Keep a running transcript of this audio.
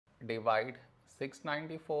divide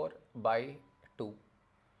 694 by 2.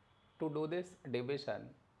 To do this division,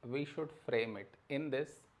 we should frame it in this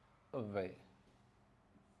way.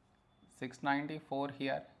 694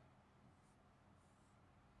 here,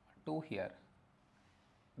 2 here.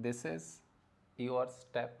 This is your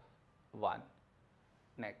step 1.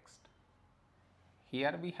 Next,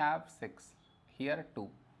 here we have 6, here 2.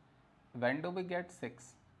 When do we get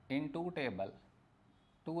 6? In 2 table,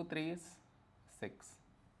 2 3s 6.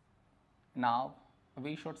 Now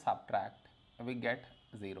we should subtract, we get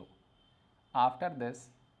 0. After this,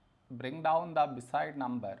 bring down the beside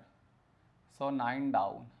number, so 9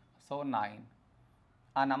 down, so 9.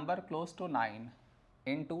 A number close to 9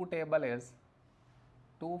 in 2 table is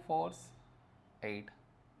 2 4s 8.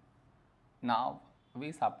 Now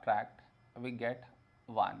we subtract, we get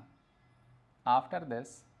 1. After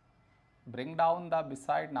this, bring down the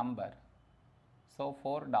beside number, so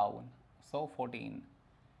 4 down, so 14.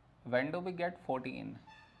 When do we get 14?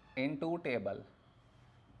 In 2 table,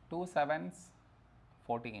 2 7s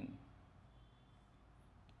 14.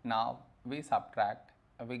 Now we subtract,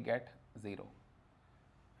 we get 0.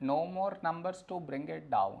 No more numbers to bring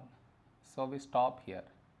it down, so we stop here.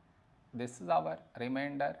 This is our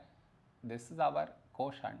remainder, this is our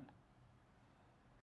quotient.